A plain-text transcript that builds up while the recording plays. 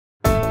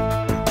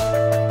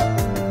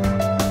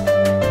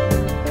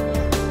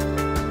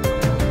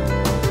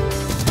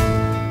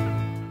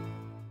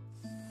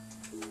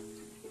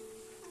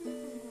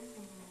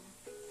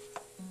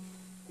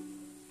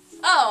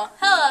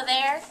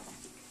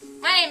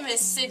name is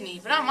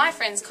Sydney, but all my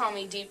friends call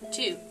me Deep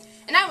too,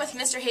 and I'm with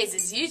Mr.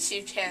 Hayes'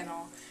 YouTube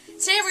channel.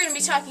 Today we're going to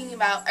be talking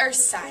about earth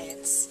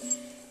science,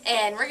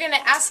 and we're going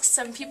to ask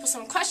some people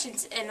some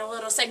questions in a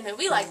little segment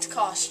we like to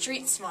call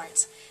Street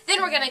Smarts.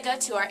 Then we're going to go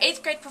to our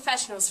 8th grade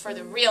professionals for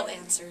the real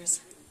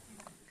answers.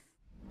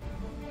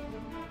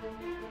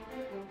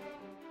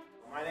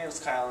 My name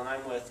is Kyle, and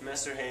I'm with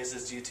Mr.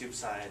 Hayes' YouTube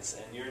Science,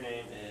 and your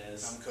name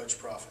is? I'm Coach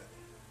Prophet.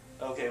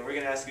 Okay, we're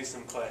going to ask you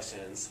some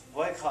questions.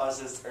 What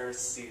causes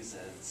Earth's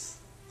seasons?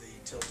 The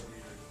tilt of the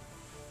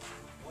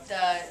Earth.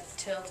 The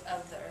tilt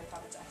of the Earth on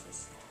its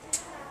axis.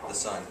 The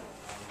sun.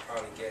 I'm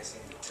probably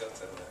guessing the tilt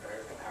of the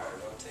Earth and how it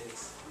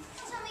rotates.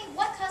 Tell me,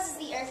 what causes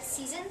the Earth's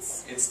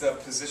seasons? It's the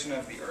position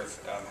of the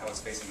Earth, how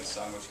it's facing the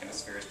sun, which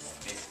hemisphere is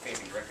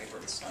facing directly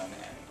toward the sun,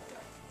 and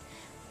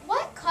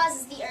What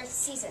causes the Earth's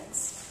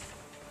seasons?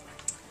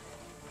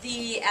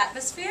 The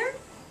atmosphere?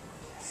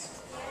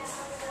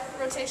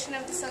 Rotation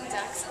of the sun's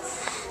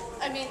axis.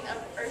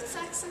 Of Earth's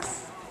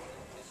axis.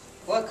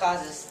 What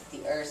causes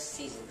the Earth's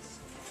seasons?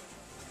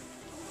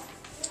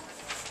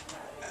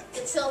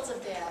 The tilt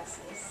of the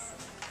axis.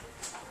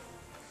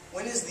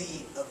 When is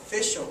the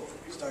official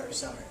start of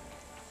summer?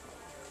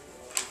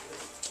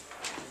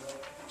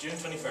 June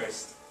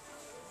 21st.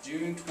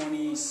 June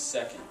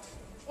 22nd.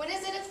 When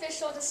is it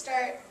official to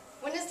start?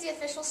 When is the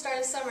official start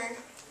of summer?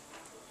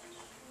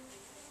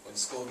 When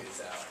school gets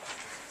out.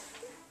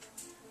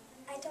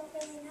 I don't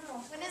really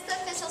know. When is the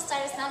official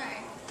start of summer?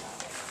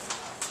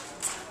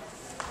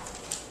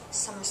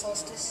 Summer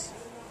solstice.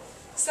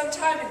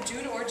 Sometime in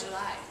June or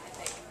July, I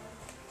think.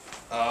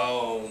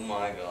 Oh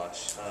my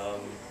gosh.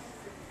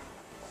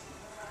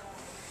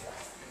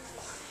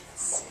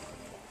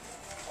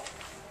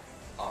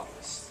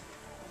 August.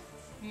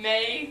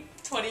 May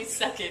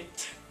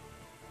 22nd.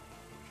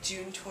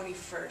 June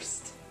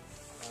 21st.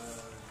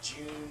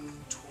 June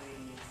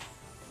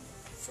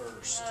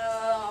 21st.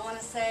 I want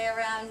to say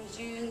around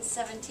June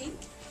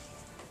 17th.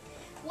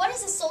 What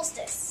is a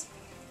solstice?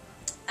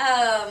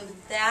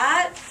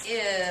 That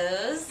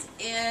is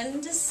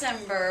in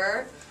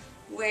December,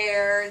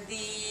 where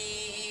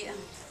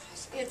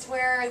it's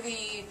where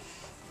the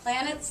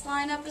planets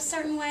line up a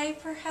certain way,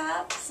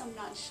 perhaps? I'm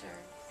not sure.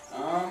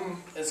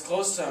 It's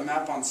close to a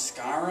map on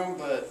Skyrim,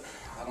 but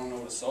I don't know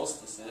what a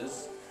solstice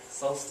is.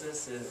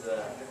 Solstice is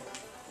a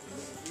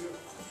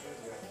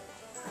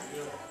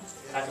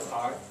type of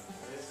card.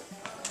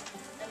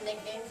 A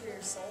nickname for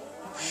your soul?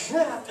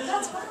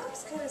 That's what I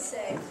was going to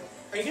say.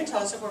 Are you going to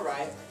tell us if we're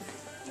right?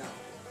 no.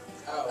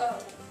 Oh.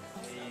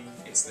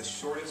 It's the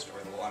shortest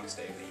or the longest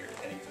day of the year,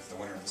 depending if it's the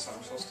winter or the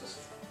summer solstice,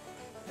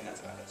 and that's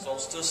about it.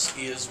 Solstice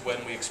is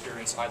when we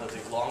experience either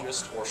the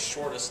longest or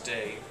shortest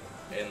day,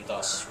 and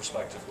thus,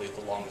 respectively,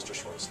 the longest or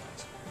shortest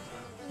night.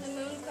 When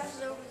the moon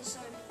crosses over the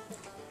sun.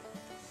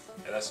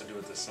 It has to do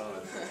with the sun.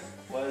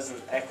 What is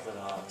an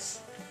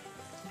equinox?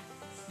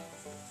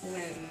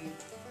 When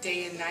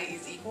day and night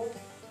is equal?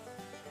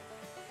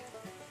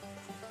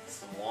 It's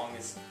the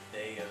longest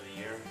day of the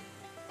year,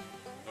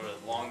 or the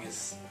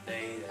longest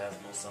day that has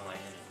no sunlight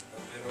in it.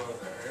 The middle of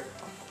the Earth.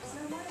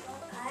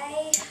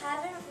 I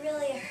haven't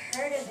really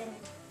heard of an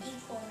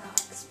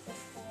equinox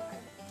before.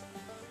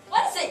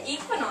 What's an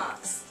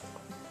equinox?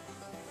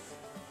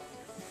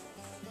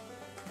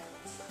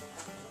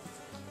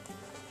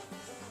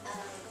 A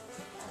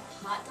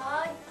hot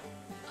dog?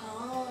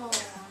 Oh.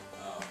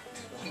 Oh,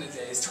 when the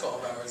day is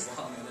 12 hours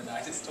long and the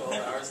night is 12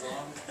 hours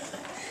long.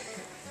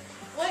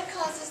 What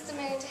causes the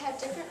moon to have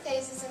different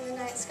phases in the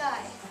night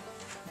sky?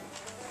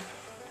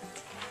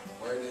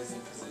 Where it is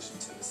in position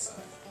to the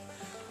sun.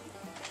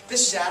 The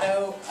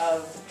shadow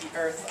of the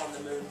Earth on the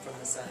moon from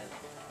the sun.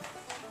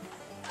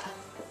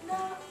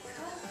 No.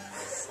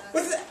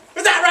 Was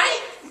that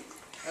right?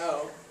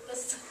 Oh.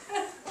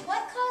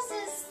 What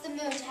causes the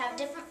moon to have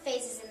different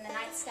phases in the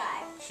night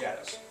sky?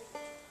 Shadows.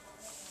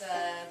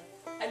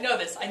 I know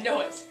this. I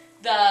know it.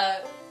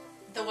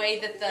 The way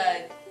that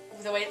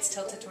the way it's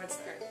tilted towards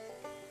the Earth.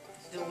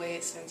 The way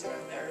it's centered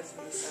on the Earth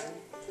and the sun.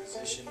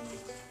 Position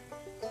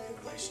in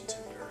relation to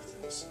the Earth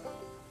and the sun.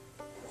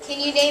 Can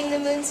you name the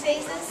moon's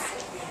phases?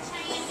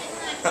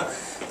 No.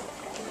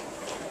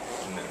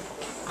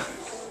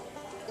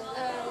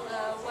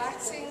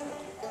 Waxing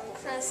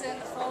crescent,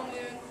 a full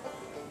moon,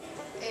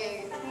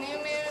 a new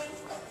moon,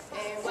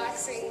 a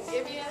waxing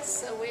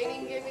gibbous, a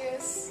waning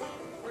gibbous,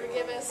 or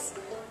gibbous,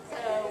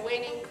 a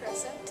waning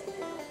crescent.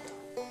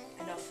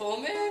 I know full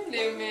moon,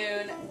 new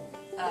moon,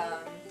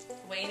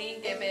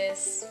 waning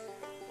gibbous,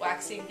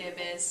 waxing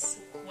gibbous,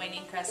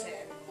 waning crescent,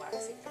 and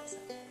waxing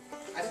crescent.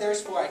 If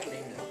there's 4, I can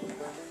name them.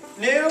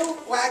 New,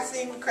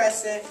 waxing,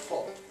 crescent,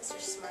 full. Mr.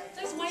 Smart.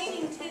 There's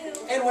waning too.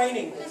 And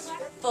waning.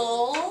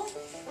 Full,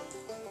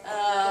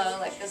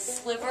 like a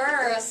sliver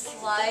or a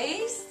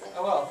slice.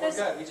 Oh well, we're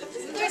good. It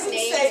doesn't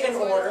names say in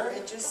or order,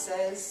 it just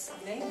says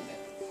name them.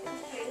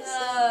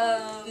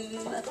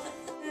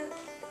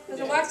 There's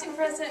a waxing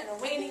crescent and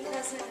a waning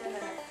crescent and a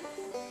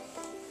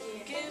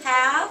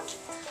Half.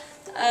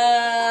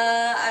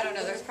 I don't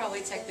know. There's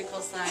probably technical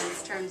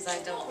science terms I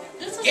don't.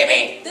 This was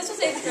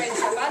 8th grade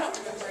stuff. I don't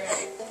remember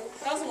it.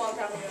 That was a long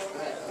time ago.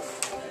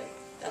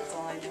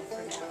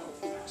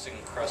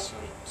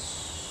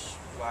 crescent,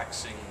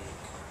 waxing,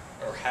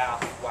 or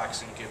half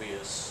waxing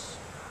gibbous,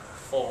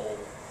 full,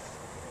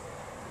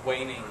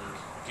 waning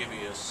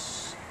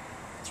gibbous,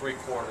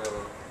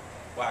 3/4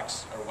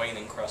 wax or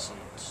waning crescent,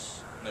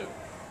 new.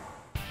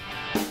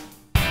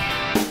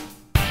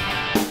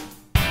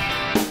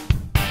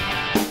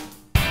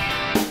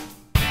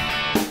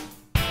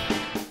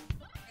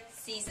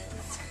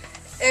 Seasons.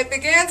 It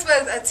begins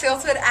with a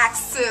tilted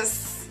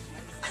axis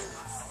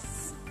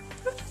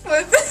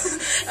with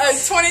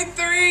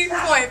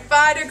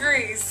 23.5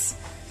 degrees.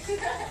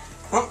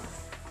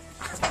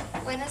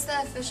 When is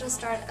the official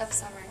start of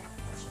summer?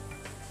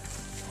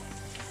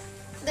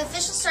 The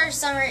official start of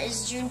summer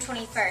is June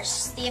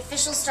 21st. The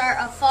official start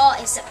of fall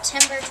is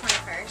September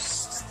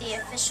 21st. The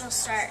official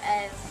start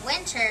of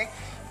winter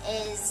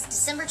is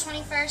December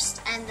 21st.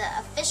 And the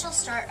official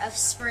start of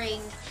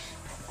spring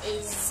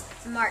is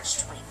March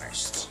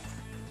 21st.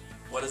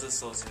 What is a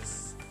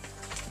solstice?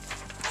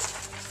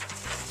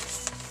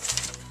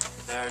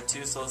 There are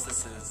two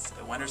solstices,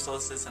 a winter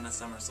solstice and a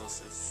summer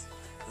solstice.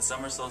 The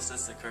summer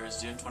solstice occurs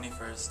June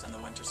 21st and the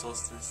winter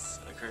solstice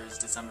occurs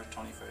December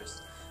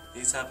 21st.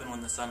 These happen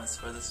when the sun is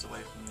furthest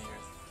away from the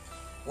earth.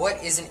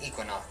 What is an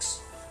equinox?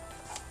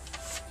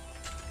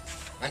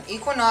 An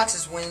equinox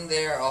is when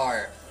there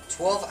are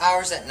 12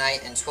 hours at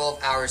night and 12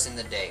 hours in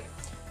the day.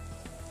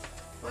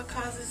 What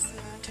causes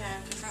the moon to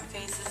have different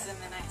phases in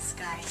the night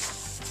sky?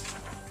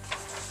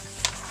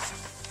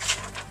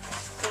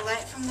 The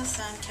light from the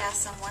sun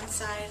casts on one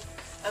side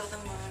of the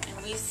moon,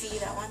 and we see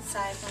that one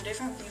side from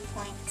different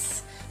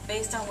viewpoints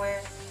based on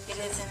where it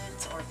is in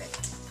its orbit.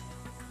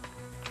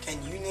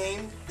 Can you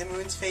name the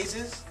moon's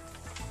phases?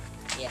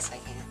 Yes, I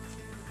can.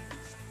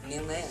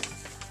 New moon.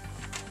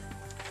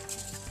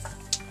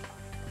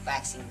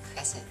 Waxing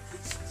crescent.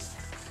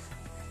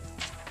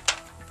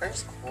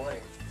 First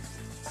quarter.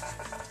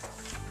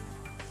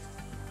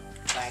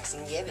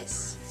 Waxing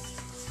gibbous.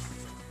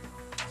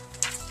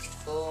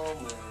 Full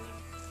moon.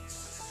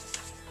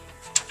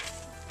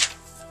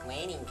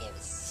 Waning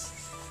gibbous.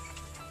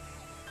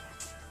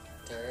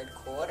 Third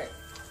quarter.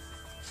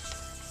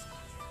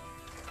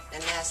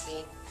 And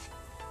lastly,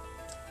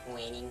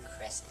 waning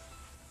crescent.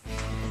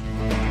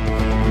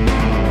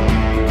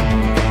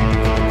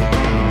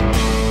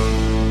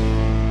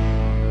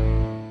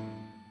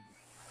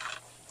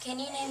 Can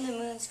you name the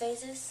moon's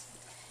phases?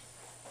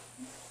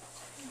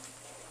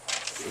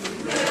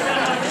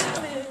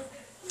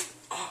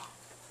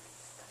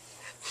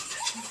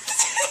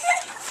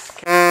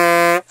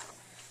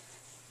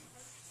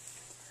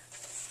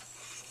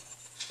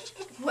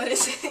 What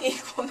is an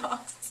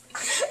equinox?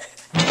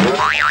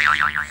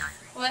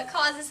 What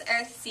causes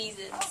Earth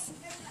seasons?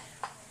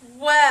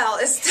 Well,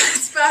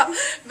 it's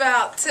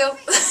about tilt.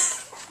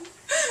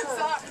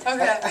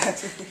 Okay.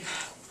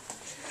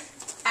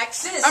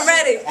 Axis. I'm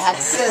ready.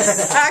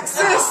 Axis.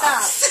 Axis.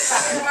 Stop.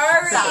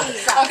 Hurry.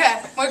 Stop.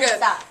 Okay, we're good.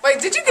 Stop. Wait,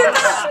 did you get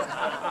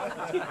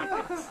that?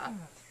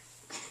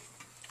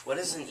 What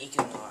is an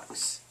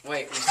equinox?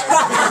 Wait, I'm sorry.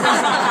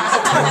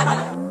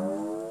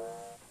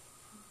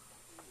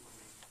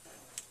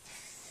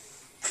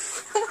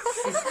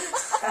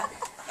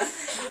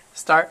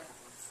 Start.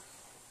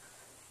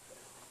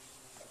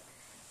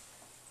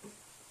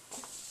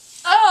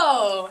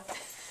 Oh,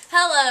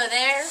 hello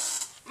there.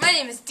 My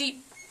name is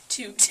Deep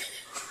Toot.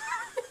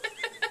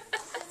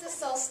 What's the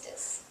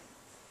solstice?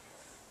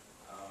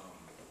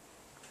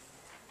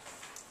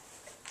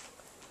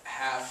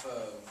 Half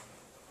of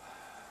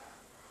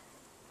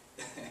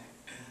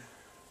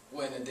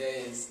when a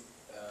day is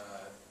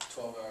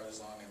 12 hours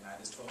long and night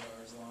is 12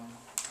 hours long.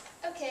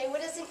 Okay,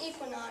 what is an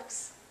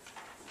equinox?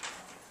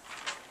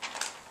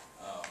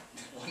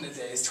 When the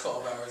day is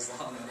 12 hours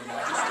long and the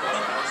night is 12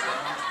 hours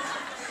long.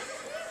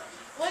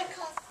 What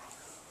causes...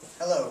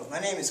 Hello, my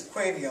name is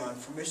Quavion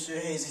from Mr.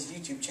 Hayes'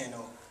 YouTube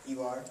channel.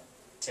 You are?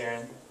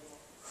 Taryn.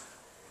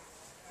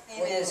 My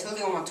name is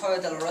Julio Montoya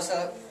de la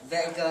Rosa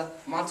Vega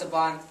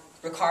Montalban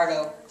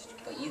Ricardo,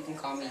 but you can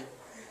call me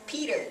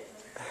Peter.